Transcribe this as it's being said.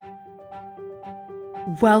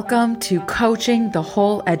Welcome to Coaching the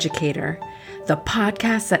Whole Educator, the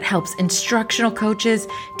podcast that helps instructional coaches,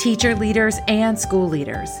 teacher leaders, and school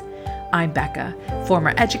leaders. I'm Becca,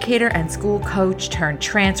 former educator and school coach turned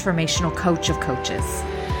transformational coach of coaches.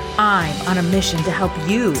 I'm on a mission to help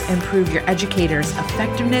you improve your educators'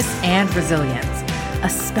 effectiveness and resilience,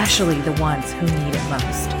 especially the ones who need it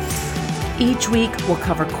most. Each week, we'll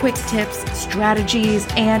cover quick tips, strategies,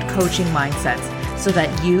 and coaching mindsets so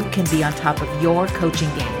that you can be on top of your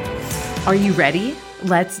coaching game. Are you ready?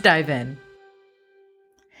 Let's dive in.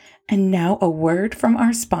 And now a word from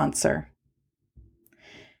our sponsor.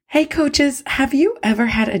 Hey coaches, have you ever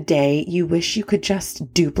had a day you wish you could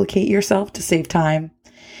just duplicate yourself to save time?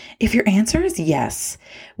 If your answer is yes,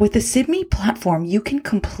 with the SIBME platform, you can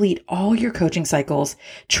complete all your coaching cycles,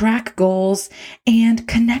 track goals, and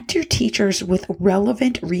connect your teachers with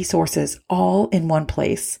relevant resources all in one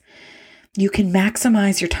place. You can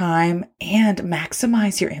maximize your time and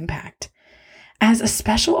maximize your impact. As a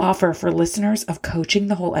special offer for listeners of Coaching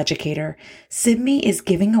the Whole Educator, SIBME is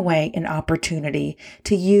giving away an opportunity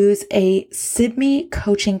to use a SIBME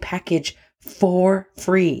coaching package for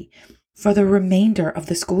free for the remainder of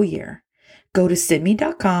the school year. Go to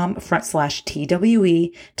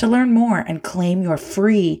sibme.com/TWE to learn more and claim your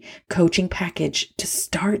free coaching package to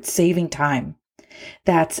start saving time.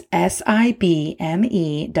 That's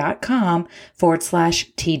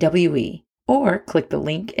SIBME.com/TWE or click the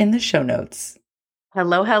link in the show notes.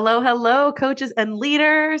 Hello, hello, hello, coaches and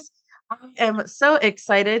leaders. I am so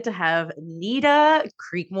excited to have Nita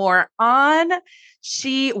Creekmore on.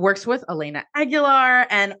 She works with Elena Aguilar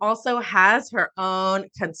and also has her own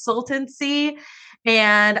consultancy.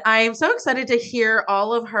 And I'm so excited to hear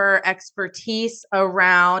all of her expertise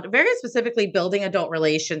around very specifically building adult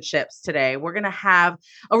relationships today. We're going to have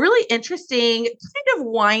a really interesting, kind of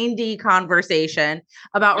windy conversation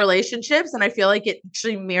about relationships. And I feel like it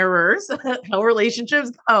actually mirrors how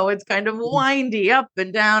relationships go. It's kind of windy up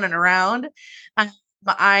and down and around.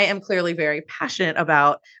 I am clearly very passionate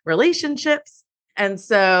about relationships. And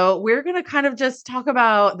so we're going to kind of just talk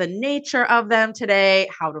about the nature of them today,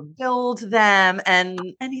 how to build them, and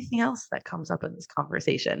anything else that comes up in this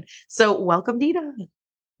conversation. So welcome, Nita.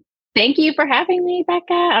 Thank you for having me,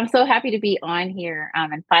 Becca. I'm so happy to be on here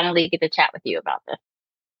and finally get to chat with you about this.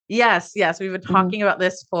 Yes. We've been talking about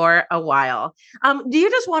this for a while. Do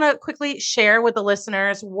you just want to quickly share with the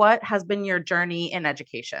listeners what has been your journey in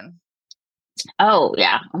education? Oh,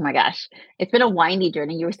 yeah. Oh, my gosh. It's been a windy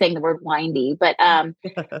journey. You were saying the word windy, but I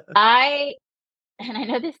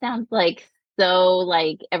know this sounds like so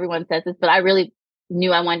like everyone says this, but I really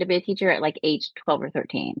knew I wanted to be a teacher at like age 12 or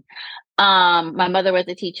 13. My mother was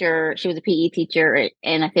a teacher. She was a PE teacher.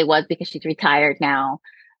 And I say was because she's retired now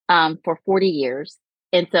for 40 years.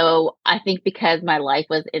 And so I think because my life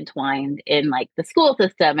was entwined in like the school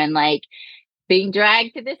system and like being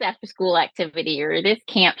dragged to this after school activity or this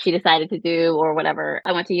camp she decided to do or whatever.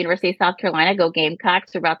 I went to University of South Carolina, go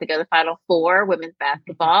Gamecocks. We're about to go to the Final Four, women's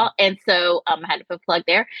basketball. And so I had to put a plug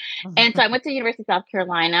there. And so I went to University of South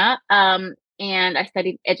Carolina and I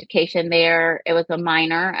studied education there. It was a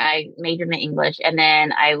minor. I majored in English. And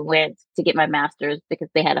then I went to get my master's because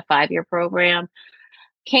they had a 5-year program.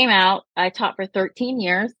 Came out, I taught for 13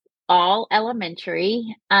 years. All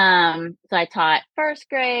elementary. So I taught first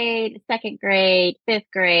grade, second grade, fifth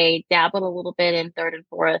grade, dabbled a little bit in third and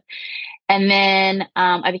fourth. And then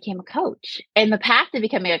I became a coach. And the path to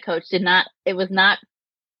becoming a coach it was not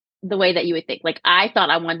the way that you would think. Like I thought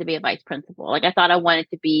I wanted to be a vice principal. Like I thought I wanted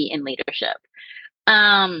to be in leadership.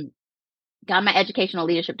 Got my educational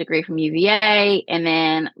leadership degree from UVA and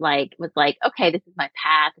then was like, okay, this is my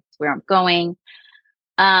path. This is where I'm going.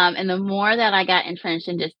 And the more that I got entrenched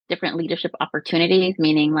in just different leadership opportunities,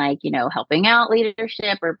 meaning like, helping out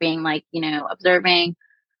leadership or being like, observing,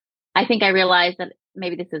 I think I realized that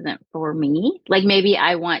maybe this isn't for me. Like maybe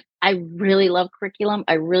I really love curriculum.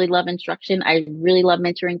 I really love instruction. I really love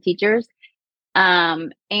mentoring teachers.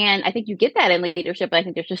 And I think you get that in leadership, but I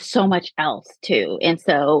think there's just so much else too. And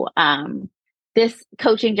so, this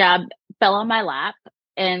coaching job fell on my lap.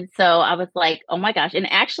 And so I was like, oh my gosh. And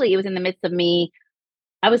actually it was in the midst of me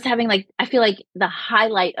I was having I feel like the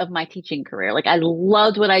highlight of my teaching career. Like I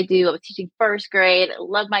loved what I do. I was teaching first grade. I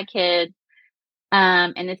loved my kids.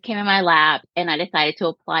 And this came in my lap and I decided to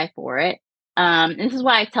apply for it. And this is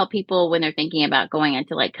why I tell people when they're thinking about going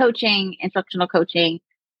into like coaching, instructional coaching,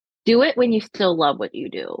 do it when you still love what you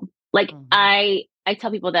do. Like I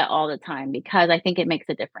tell people that all the time because I think it makes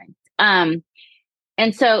a difference.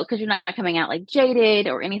 And so, because you're not coming out like jaded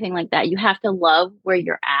or anything like that, you have to love where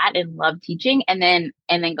you're at and love teaching and then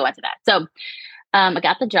go into that. So I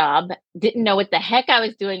got the job, didn't know what the heck I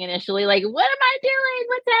was doing initially. Like, what am I doing?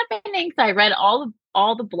 What's happening? So I read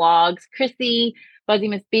all the blogs. Chrissy, Fuzzy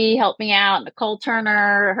Miss B helped me out. Nicole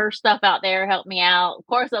Turner, her stuff out there helped me out. Of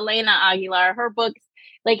course, Elena Aguilar, her books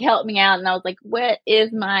like helped me out. And I was like, what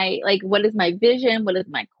is my vision? What is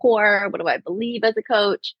my core? What do I believe as a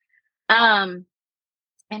coach? And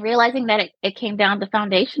realizing that it came down to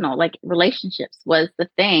foundational, like relationships was the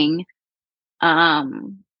thing,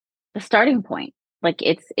 the starting point. Like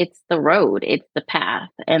it's the road, it's the path.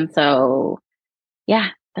 And so, yeah,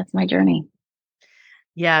 that's my journey.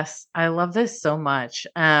 Yes, I love this so much.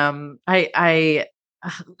 You and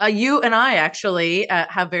I actually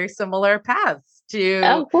have very similar paths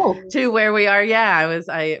Oh, cool. to where we are. Yeah, I was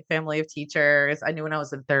a family of teachers. I knew when I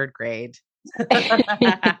was in third grade.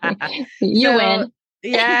 You So win.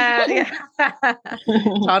 yeah,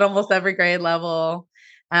 taught almost every grade level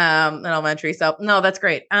in elementary. So no, that's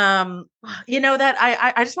great. That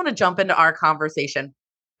I just want to jump into our conversation.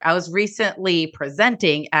 I was recently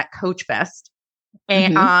presenting at Coach Fest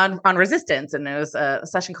and Hmm. on resistance, and there was a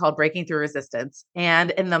session called Breaking Through Resistance.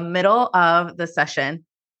 And in the middle of the session,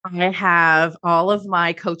 I have all of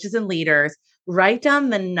my coaches and leaders write down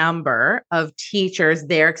the number of teachers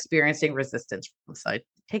they're experiencing resistance from. So I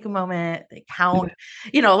take a moment, they count.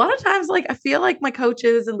 A lot of times, like I feel like my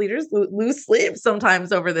coaches and leaders lose sleep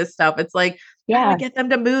sometimes over this stuff. It's like, how do I Yeah. get them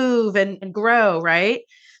to move and grow, right?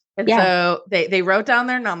 And Yeah. so they wrote down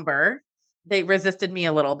their number. They resisted me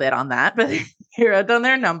a little bit on that, but they wrote down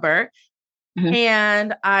their number. Hmm.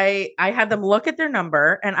 And I had them look at their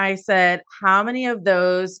number and I said, how many of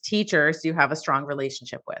those teachers do you have a strong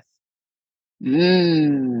relationship with?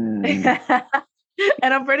 Mm.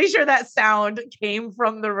 And I'm pretty sure that sound came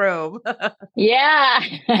from the room. Yeah.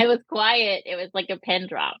 It was quiet. It was like a pin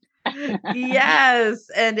drop. Yes.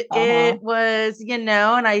 And Uh-huh. it was, and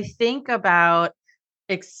I think about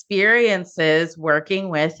experiences working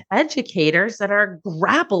with educators that are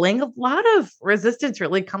grappling. A lot of resistance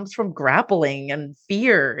really comes from grappling and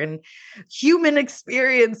fear and human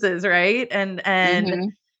experiences, right? And Hmm.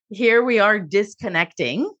 here we are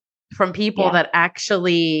disconnecting from people Yeah. that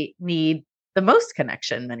actually need the most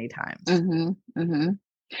connection many times. Hmm. Hmm.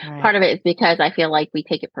 Right. Part of it is because I feel like we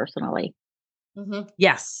take it personally,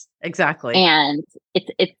 Yes, exactly. and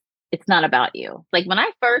it's not about you. Like when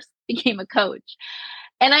I first became a coach,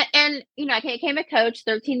 and I became a coach,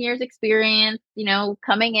 13 years experience,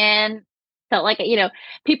 coming in, felt like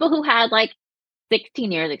people who had like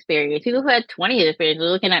 16 years experience, people who had 20 years experience were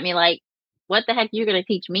looking at me like, what the heck are you going to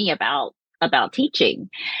teach me about teaching?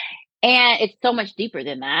 And it's so much deeper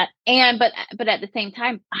than that. But at the same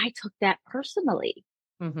time, I took that personally.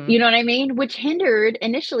 Hmm. You know what I mean? Which hindered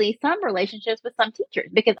initially some relationships with some teachers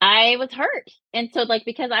because I was hurt. And so like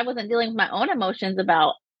because I wasn't dealing with my own emotions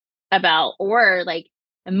about or like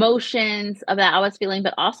emotions of that I was feeling,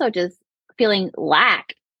 but also just feeling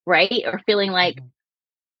lack, right? Or feeling like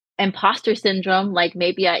imposter syndrome, like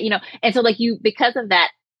maybe and so like because of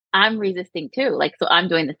that, I'm resisting too. Like so I'm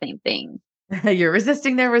doing the same thing. You're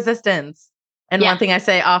resisting their resistance. And one Yeah, thing I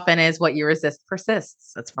say often is what you resist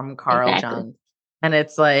persists. That's from Carl exactly. Jung. And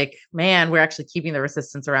it's like, man, we're actually keeping the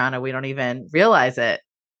resistance around and we don't even realize it.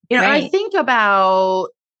 I Right. think about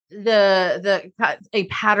a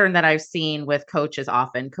pattern that I've seen with coaches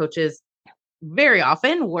often. Coaches very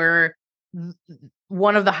often were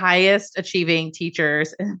one of the highest achieving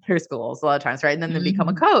teachers in their schools a lot of times, right? And then they become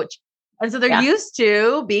a Hmm. coach. And so they're Yeah. used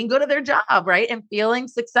to being good at their job, right? And feeling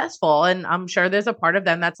successful. And I'm sure there's a part of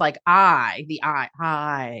them that's like, I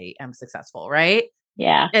am successful, right?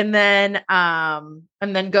 Yeah. And then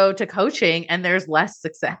go to coaching and there's less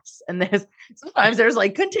success. And there's sometimes there's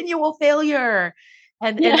like continual failure.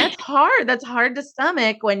 And Yeah. that's hard. That's hard to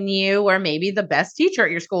stomach when you are maybe the best teacher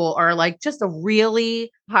at your school or like just a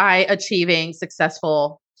really high achieving,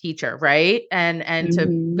 successful teacher, right? And to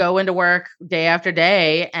Hmm. go into work day after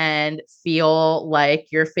day and feel like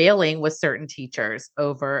you're failing with certain teachers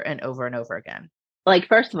over and over and over again. Like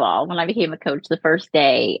first of all, when I became a coach the first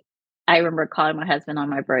day, I remember calling my husband on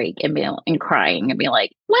my break and crying and being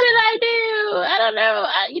like, "What did I do? I don't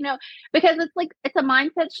know." Because it's like it's a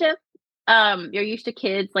mindset shift. You're used to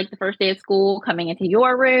kids like the first day of school coming into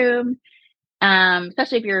your room,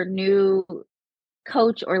 especially if you're a new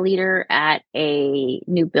coach or leader at a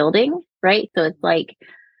new building, right? So it's like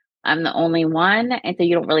I'm the only one, and so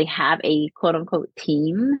you don't really have a quote unquote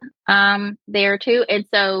team there too, and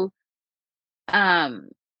so um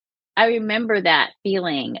I remember that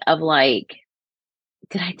feeling of like,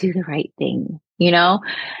 did I do the right thing?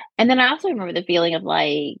 And then I also remember the feeling of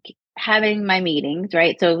like having my meetings,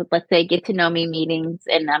 right? So let's say get to know me meetings,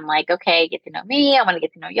 and I'm like, okay, get to know me. I want to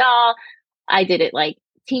get to know y'all. I did it like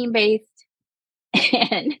team based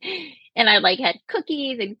and I like had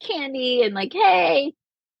cookies and candy and like, hey,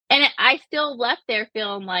 and I still left there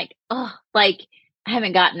feeling like, oh, like I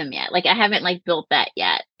haven't gotten them yet. Like I haven't like built that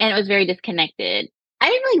yet. And it was very disconnected. I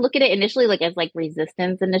didn't really look at it initially like as like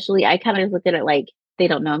resistance initially. I kind of just looked at it like they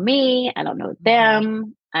don't know me. I don't know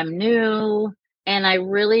them. I'm new. And I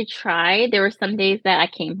really tried. There were some days that I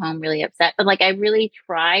came home really upset, but like I really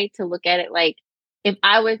tried to look at it like if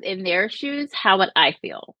I was in their shoes, how would I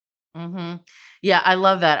feel? Mm-hmm. Yeah, I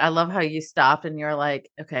love that. I love how you stopped and you're like,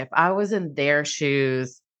 okay, if I was in their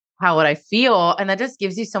shoes, how would I feel? And that just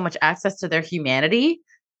gives you so much access to their humanity,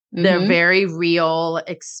 their Mm-hmm. very real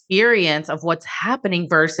experience of what's happening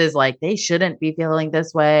versus like, they shouldn't be feeling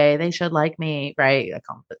this way. They should like me, right? I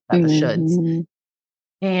call that the shoulds.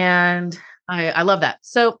 Mm-hmm. And I love that.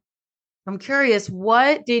 So I'm curious,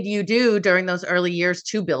 what did you do during those early years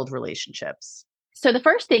to build relationships? So the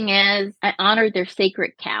first thing is I honored their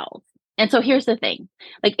sacred cows. And so here's the thing.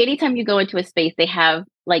 Like anytime you go into a space, they have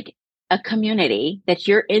like a community that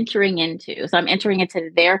you're entering into. So I'm entering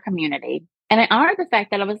into their community. And I honored the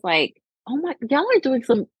fact that I was like, oh my, y'all are doing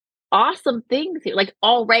some awesome things here, like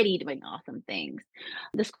already doing awesome things.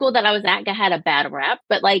 The school that I was at had a bad rap,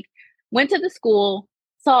 but like went to the school,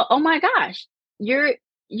 saw, oh my gosh, you're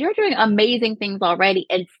doing amazing things already,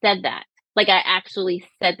 and said that. Like I actually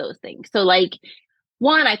said those things. So like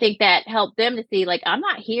one, I think that helped them to see, like, I'm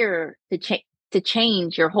not here to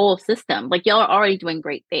change your whole system. Like, y'all are already doing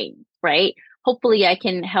great things, right? Hopefully, I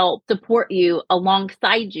can help support you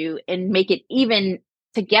alongside you and make it even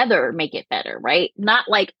together, make it better, right? Not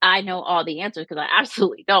like I know all the answers because I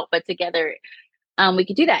absolutely don't, but together, we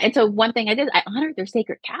could do that. And so, one thing I did, I honored their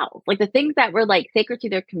sacred cows, like the things that were like sacred to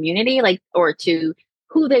their community, like or to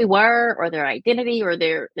who they were, or their identity, or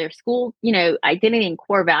their school, identity and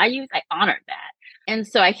core values. I honored that. And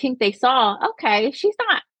so I think they saw, okay, she's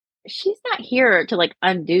not here to like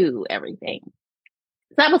undo everything.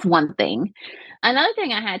 So that was one thing. Another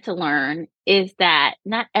thing I had to learn is that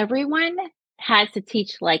not everyone has to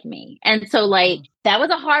teach like me. And so like that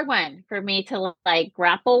was a hard one for me to like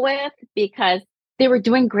grapple with because they were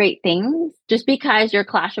doing great things. Just because your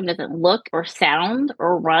classroom doesn't look or sound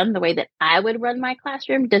or run the way that I would run my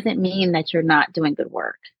classroom doesn't mean that you're not doing good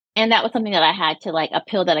work. And that was something that I had to like a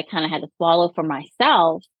pill that I kind of had to swallow for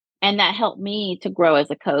myself. And that helped me to grow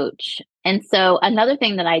as a coach. And so another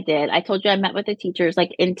thing that I did, I told you I met with the teachers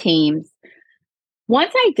like in teams.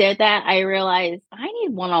 Once I did that, I realized I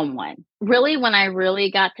need one-on-one. Really, when I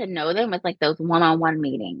really got to know them was like those one-on-one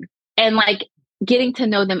meetings and like getting to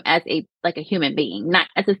know them as a human being, not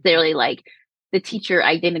necessarily like the teacher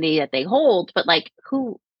identity that they hold, but like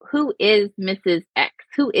who is Mrs. X,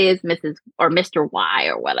 who is Mrs. or Mr. Y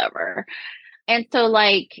or whatever. And so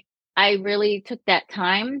like I really took that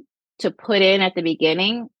time to put in at the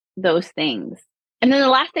beginning those things. And then the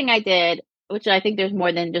last thing I did, which I think there's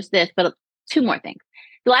more than just this, but two more things.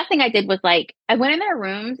 The last thing I did was like, I went in their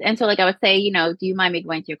rooms. And so like, I would say, do you mind me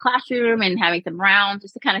going to your classroom and having some rounds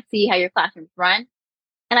just to kind of see how your classrooms run?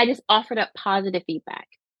 And I just offered up positive feedback,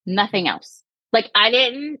 nothing else. Like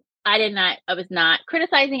I was not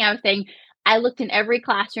criticizing. I was saying, I looked in every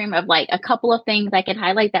classroom of like a couple of things I could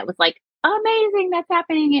highlight that was like amazing that's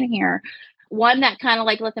happening in here. One that kind of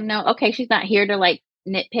like let them know, okay, she's not here to like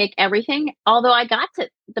nitpick everything. Although I got to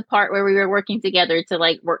the part where we were working together to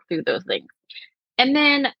like work through those things. And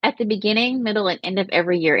then at the beginning, middle, and end of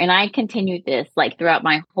every year, and I continued this like throughout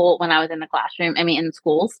my whole, when I was in the classroom, in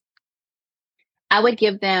schools, I would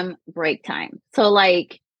give them break time. So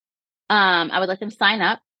like, I would let them sign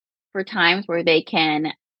up for times where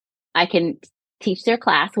I can teach their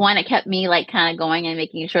class. One, it kept me like kind of going and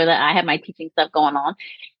making sure that I had my teaching stuff going on.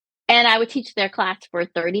 And I would teach their class for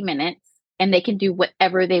 30 minutes and they can do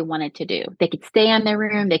whatever they wanted to do. They could stay in their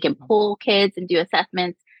room. They can pull kids and do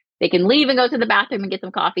assessments. They can leave and go to the bathroom and get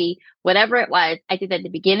some coffee, whatever it was. I did that at the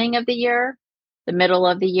beginning of the year, the middle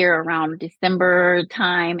of the year, around December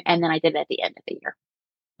time. And then I did it at the end of the year.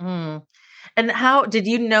 Mm. And how did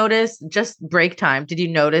you notice just break time? Did you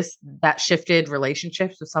notice that shifted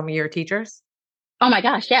relationships with some of your teachers? Oh my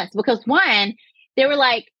gosh, yes. Because one, they were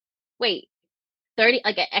like, wait, 30,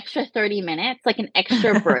 like an extra 30 minutes, like an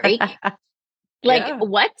extra break. Like Yeah.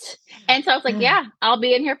 what? And so I was like, yeah, I'll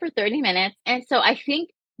be in here for 30 minutes. And so I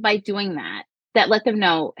think by doing that, that let them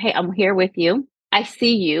know, hey, I'm here with you. I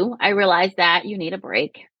see you. I realize that you need a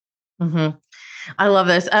break. Mm-hmm. I love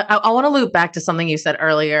this. I want to loop back to something you said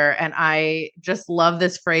earlier, and I just love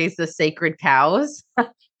this phrase, the sacred cows.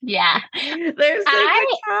 Yeah. They're sacred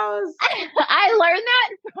cows. I learned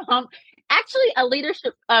that from actually a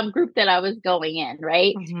leadership group that I was going in,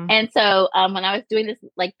 right? Mm-hmm. And so when I was doing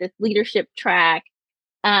this leadership track,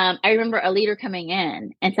 I remember a leader coming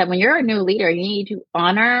in and said, when you're a new leader, you need to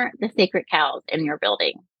honor the sacred cows in your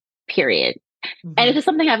building, period. Mm-hmm. And it's just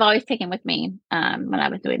something I've always taken with me when I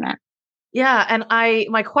was doing that. Yeah. And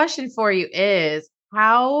my question for you is,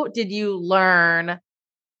 how did you learn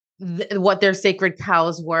what their sacred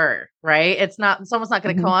cows were? Right. Someone's not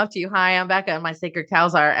going to Mm-hmm. come up to you. Hi, I'm Becca, and my sacred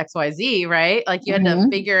cows are XYZ. Right. Like you had Mm-hmm. to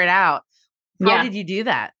figure it out. How Yeah. did you do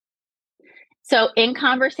that? So in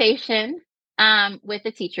conversation with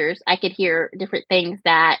the teachers, I could hear different things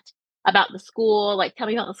about the school, like, tell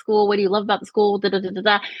me about the school. What do you love about the school? Da, da, da, da,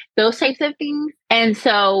 da, those types of things. And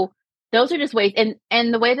so those are just ways.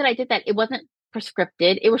 And the way that I did that, it wasn't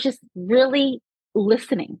prescripted. It was just really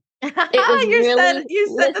listening. It was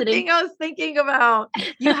you said the thing I was thinking about.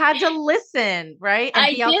 You had to listen, right?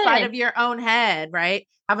 And be outside of your own head, right?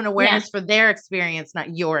 Have an awareness for their experience,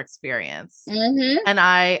 not your experience. Mm-hmm. And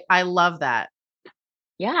I love that.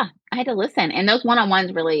 Yeah, I had to listen. And those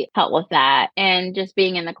one-on-ones really help with that. And just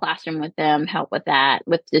being in the classroom with them help with that,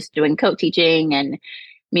 with just doing co-teaching and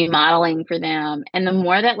me modeling for them. And the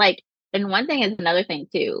more that and one thing is another thing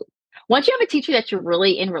too. Once you have a teacher that you're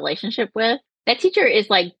really in relationship with, that teacher is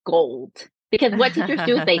like gold, because what teachers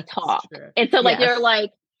do is they talk. And so they're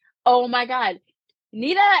like, oh my God,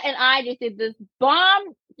 Nita and I just did this bomb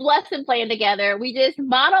lesson plan together. We just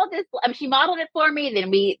modeled this. She modeled it for me.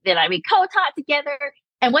 Then we co-taught together.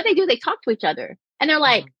 And what they do, they talk to each other and they're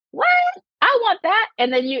like, what? I want that.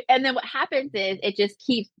 And then what happens is it just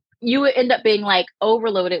keeps, you end up being like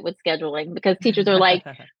overloaded with scheduling, because teachers are like,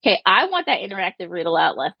 okay, I want that interactive read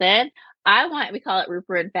aloud lesson. We call it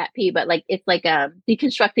Rupert and Fat P, but it's like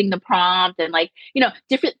deconstructing the prompt and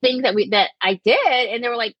different things that I did. And they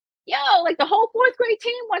were like, yo, the whole fourth grade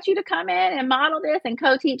team wants you to come in and model this and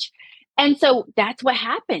co-teach. And so that's what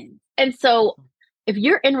happens. And so if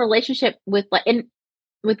you're in relationship with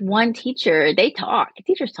one teacher,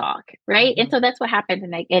 teachers talk, right? Mm-hmm. And so that's what happens.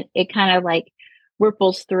 And it kind of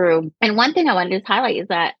ripples through. And one thing I wanted to highlight is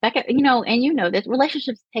that, Becca, and this,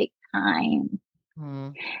 relationships take time. Mm-hmm.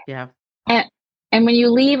 Yeah. And when you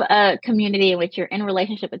leave a community in which you're in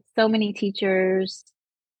relationship with so many teachers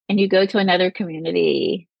and you go to another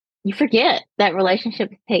community, you forget that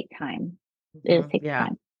relationships take time. It takes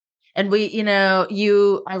time. And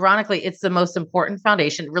ironically, it's the most important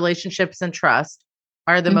foundation. Relationships and trust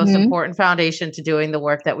are the most important foundation to doing the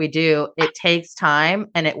work that we do. It takes time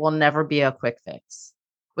and it will never be a quick fix.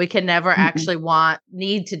 We can never actually I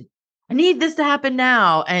need this to happen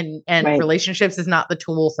now. And relationships is not the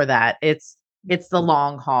tool for that. It's the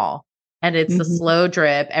long haul, and it's the slow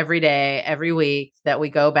drip every day, every week that we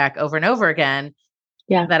go back over and over again.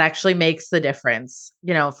 Yeah. That actually makes the difference,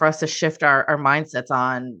 for us to shift our mindsets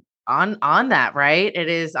on that, right? It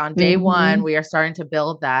is on day one, we are starting to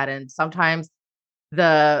build that. And sometimes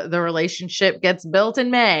the relationship gets built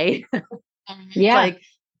in May. Yeah.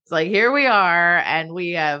 It's like, here we are and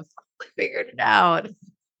we have figured it out.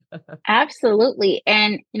 Absolutely.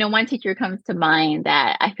 And, one teacher comes to mind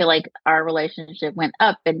that I feel like our relationship went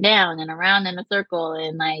up and down and around in a circle.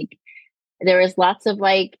 And there was lots of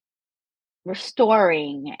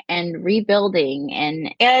restoring and rebuilding.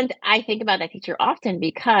 And I think about that teacher often,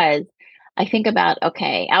 because I think about,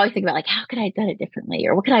 I always think about how could I have done it differently,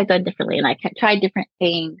 or what could I have done differently? And I tried different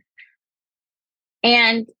things.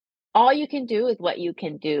 And all you can do is what you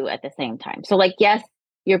can do at the same time. So yes,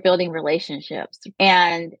 you're building relationships,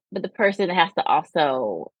 but the person has to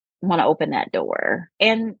also want to open that door.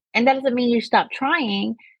 And that doesn't mean you stop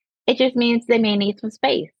trying. It just means they may need some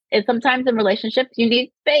space. And sometimes in relationships, you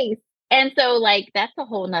need space. And so that's a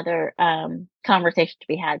whole nother conversation to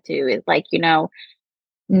be had too, is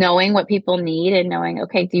knowing what people need and knowing,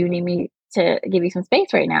 okay, do you need me to give you some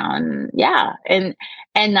space right now? And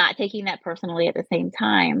and not taking that personally at the same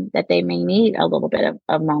time, that they may need a little bit of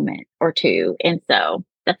a moment or two. And so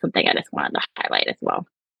that's something I just wanted to highlight as well.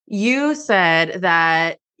 You said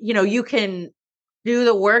that, you can do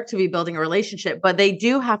the work to be building a relationship, but they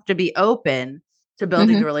do have to be open to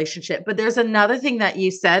building the relationship. But there's another thing that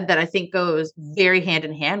you said that I think goes very hand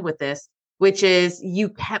in hand with this, which is you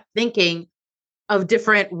kept thinking of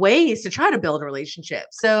different ways to try to build a relationship.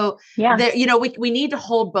 So, we need to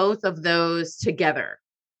hold both of those together,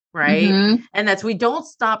 right? And that's, we don't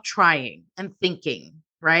stop trying and thinking,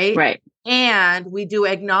 right? Right. And we do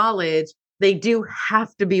acknowledge they do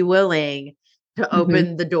have to be willing to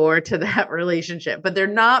open the door to that relationship, but they're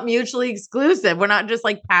not mutually exclusive. We're not just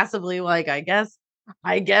passively I guess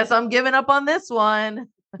I'm giving up on this one.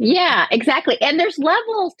 Yeah, exactly. And there's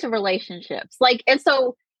levels to relationships. And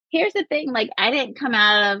so here's the thing, I didn't come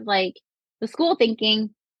out of the school thinking,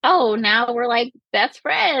 oh, now we're like best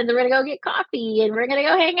friends. We're going to go get coffee and we're going to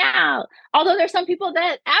go hang out. Although there's some people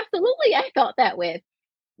that absolutely I felt that with.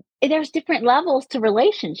 There's different levels to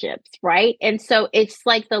relationships, right? And so it's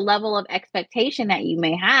like the level of expectation that you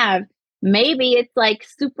may have. Maybe it's like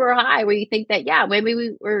super high where you think that, yeah, maybe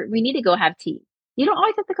we need to go have tea. You don't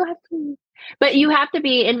always have to go have tea, but you have to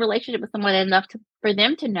be in relationship with someone enough for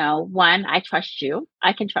them to know, one, I trust you.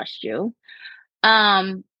 I can trust you.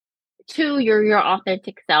 Two, you're your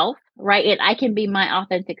authentic self, right? And I can be my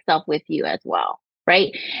authentic self with you as well,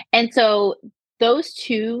 right? And so those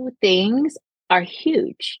two things are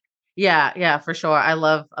huge. Yeah, for sure. I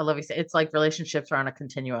love you say it's like relationships are on a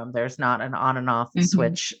continuum. There's not an on and off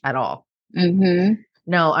switch at all.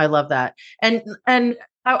 No, I love that. And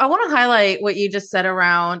I want to highlight what you just said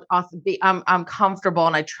around I'm comfortable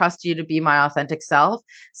and I trust you to be my authentic self.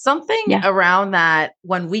 Something around that,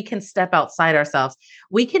 when we can step outside ourselves,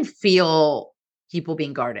 we can feel people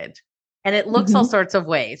being guarded. And it looks all sorts of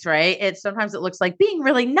ways, right? Sometimes it looks like being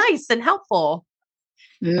really nice and helpful.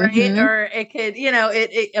 Right. Or it could,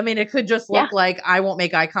 it could just look like I won't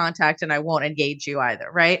make eye contact and I won't engage you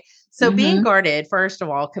either. Right. So being guarded, first of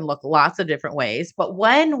all, can look lots of different ways. But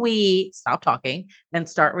when we stop talking and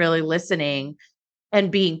start really listening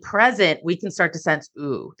and being present, we can start to sense,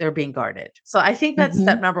 ooh, they're being guarded. So I think that's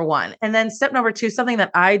step number one. And then step number two, something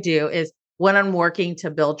that I do is when I'm working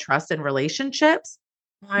to build trust in relationships,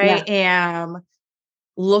 I am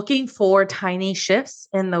looking for tiny shifts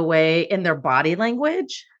in their body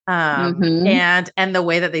language, and the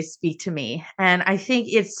way that they speak to me. And I think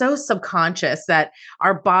it's so subconscious that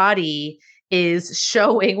our body is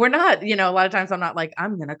showing. We're not, a lot of times I'm not like,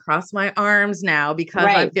 I'm going to cross my arms now because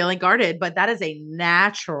I'm feeling guarded, but that is a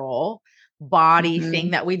natural body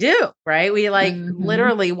thing that we do, right? We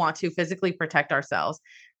literally want to physically protect ourselves.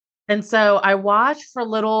 And so I watch for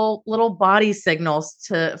little body signals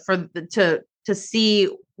to see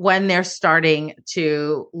when they're starting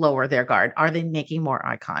to lower their guard. Are they making more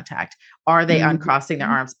eye contact? Are they uncrossing their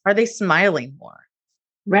arms? Are they smiling more?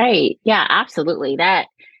 Right. Yeah, absolutely. That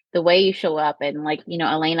the way you show up and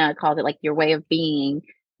Elena calls it like your way of being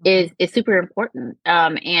is super important.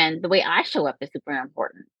 And the way I show up is super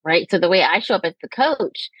important, right? So the way I show up as the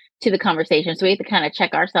coach to the conversation. So we have to kind of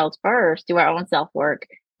check ourselves first, do our own self work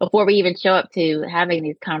before we even show up to having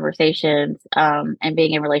these conversations, and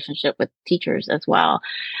being in relationship with teachers as well.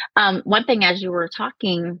 One thing as you were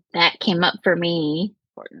talking that came up for me,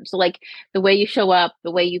 so like the way you show up, the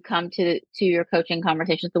way you come to your coaching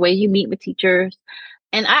conversations, the way you meet with teachers.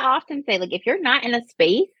 And I often say, like, if you're not in a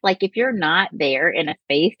space, like if you're not there in a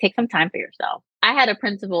space, take some time for yourself. I had a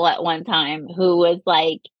principal at one time who was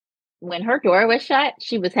like, when her door was shut,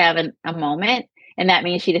 she was having a moment. And that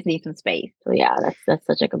means she just needs some space. So yeah, that's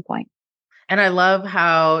such a good point. And I love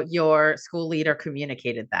how your school leader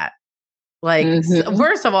communicated that. Like,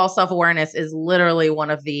 first of all, self-awareness is literally one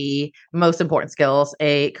of the most important skills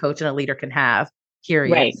a coach and a leader can have.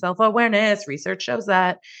 Period. Right. Self-awareness, research shows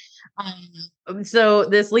that. So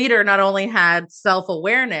this leader not only had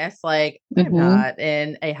self-awareness, like I'm not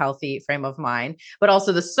in a healthy frame of mind, but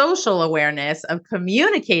also the social awareness of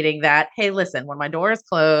communicating that, hey, listen, when my door is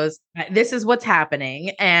closed, this is what's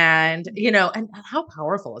happening. And, and how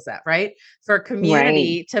powerful is that, right? For a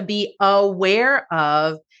community to be aware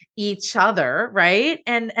of each other, right?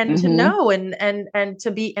 And to know and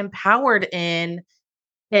to be empowered in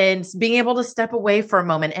being able to step away for a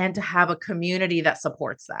moment and to have a community that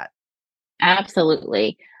supports that.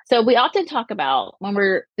 Absolutely. So we often talk about when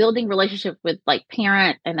we're building relationship with like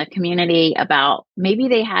parent and a community about maybe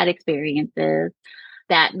they had experiences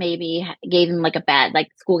that maybe gave them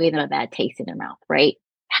school gave them a bad taste in their mouth, right?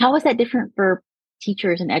 How is that different for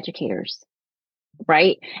teachers and educators,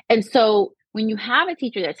 right? And so when you have a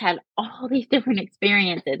teacher that's had all these different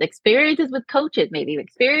experiences with coaches, maybe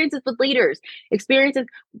experiences with leaders, experiences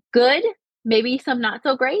good, maybe some not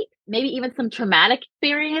so great, maybe even some traumatic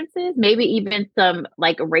experiences, maybe even some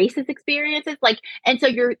like racist experiences. And so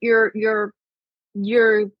you're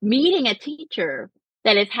meeting a teacher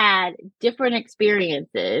that has had different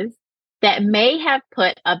experiences that may have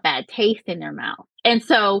put a bad taste in their mouth. And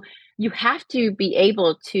so you have to be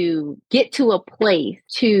able to get to a place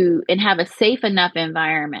and have a safe enough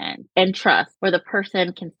environment and trust where the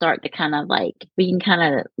person can start to we can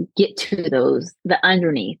kind of get to the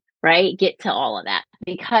underneath, right? Get to all of that,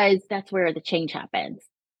 because that's where the change happens.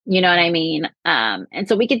 You know what I mean? And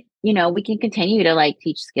so we can continue to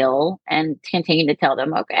teach skill and continue to tell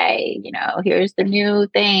them, okay, here's the new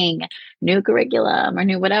thing, new curriculum or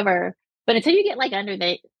new whatever. But until you get under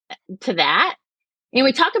to that, And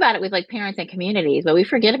we talk about it with like parents and communities, but we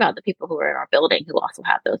forget about the people who are in our building who also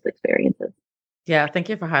have those experiences. Yeah, thank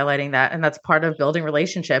you for highlighting that. And that's part of building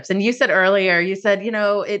relationships. And you said earlier, you said,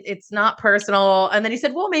 it's not personal. And then you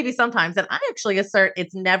said, well, maybe sometimes. And I actually assert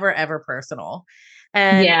it's never, ever personal.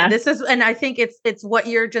 And and I think it's what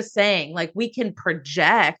you're just saying. Like, we can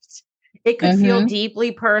project. It could feel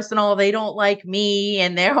deeply personal. They don't like me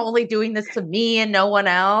and they're only doing this to me and no one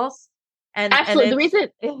else. And absolutely.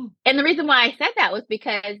 The reason why I said that was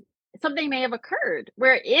because something may have occurred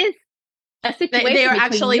where it is a situation they are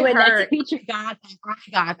actually hurt.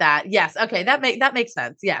 Got that. Yes. Okay. That makes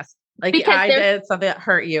sense. Yes. Like, I did something that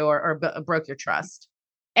hurt you or broke your trust.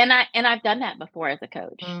 And I've done that before as a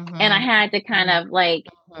coach, and I had to kind of like,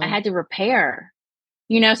 I had to repair,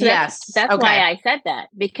 so that's why I said that,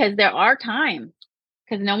 because there are times,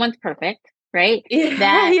 because no one's perfect, right?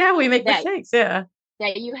 Yeah. We make mistakes. Yeah.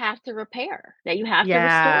 That you have to repair, that you have to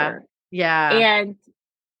restore. Yeah. And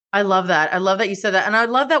I love that. I love that you said that. And I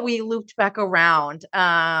love that we looped back around,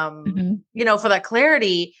 for that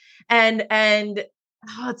clarity and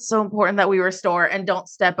it's so important that we restore and don't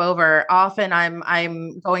step over. Often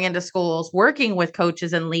I'm going into schools, working with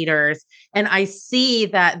coaches and leaders, and I see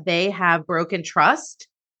that they have broken trust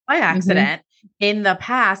by accident in the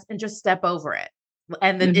past and just step over it.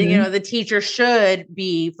 And the teacher should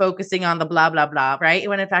be focusing on the blah, blah, blah, right?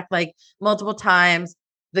 When in fact, like, multiple times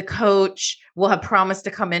the coach will have promised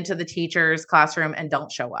to come into the teacher's classroom and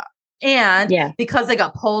don't show up. And because they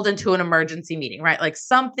got pulled into an emergency meeting, right? Like,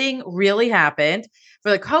 something really happened for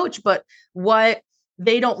the coach, but what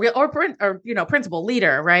they don't principal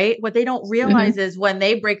leader, right? What they don't realize is when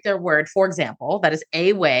they break their word, for example, that is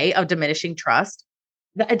a way of diminishing trust.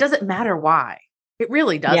 That it doesn't matter why. It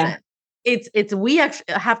really doesn't. Yeah. It's we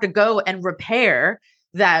actually have to go and repair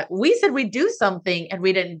that we said we'd do something and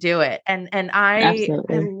we didn't do it. And I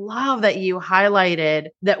love that you highlighted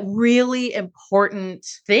that really important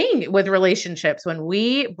thing with relationships. When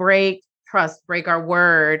we break trust, break our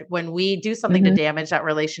word, when we do something to damage that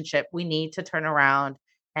relationship, we need to turn around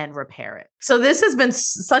and repair it. So this has been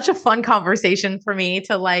such a fun conversation for me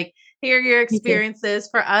to like hear your experiences,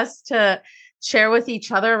 for us to share with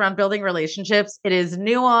each other around building relationships. It is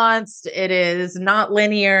nuanced. It is not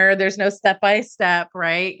linear. There's no step-by-step,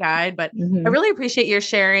 right, guide. But I really appreciate your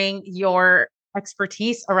sharing your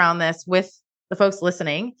expertise around this with the folks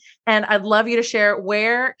listening. And I'd love you to share,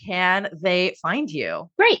 where can they find you?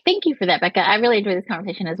 Great. Thank you for that, Becca. I really enjoyed this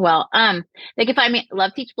conversation as well. They can find me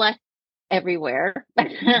Love Teach Bless everywhere.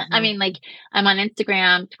 I mean, like, I'm on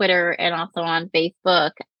Instagram, Twitter, and also on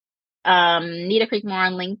Facebook. Nita Creekmore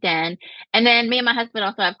on LinkedIn. And then me and my husband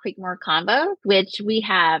also have Creekmore Convos, which we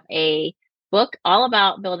have a book all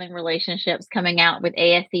about building relationships coming out with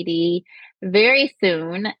ASCD very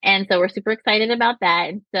soon. And so we're super excited about that.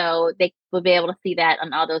 And so they will be able to see that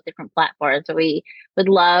on all those different platforms. So we would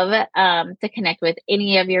love to connect with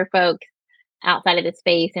any of your folks outside of the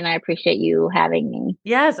space. And I appreciate you having me.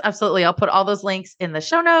 Yes, absolutely. I'll put all those links in the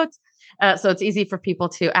show notes. So it's easy for people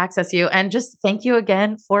to access you. And just thank you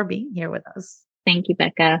again for being here with us. Thank you,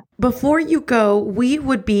 Becca. Before you go, we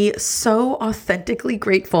would be so authentically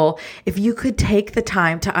grateful if you could take the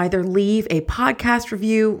time to either leave a podcast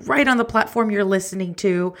review right on the platform you're listening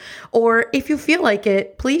to, or if you feel like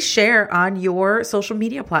it, please share on your social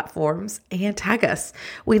media platforms and tag us.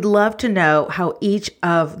 We'd love to know how each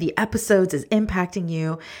of the episodes is impacting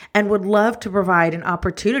you, and would love to provide an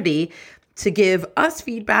opportunity to give us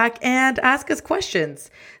feedback and ask us questions.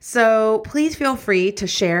 So please feel free to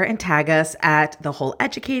share and tag us at The Whole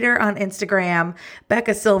Educator on Instagram,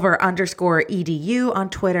 BeccaSilver_EDU on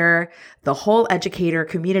Twitter, The Whole Educator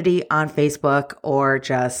Community on Facebook, or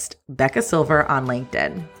just Becca Silver on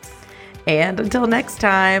LinkedIn. And until next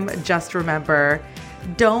time, just remember,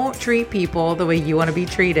 don't treat people the way you want to be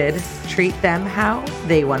treated. Treat them how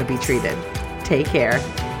they want to be treated. Take care.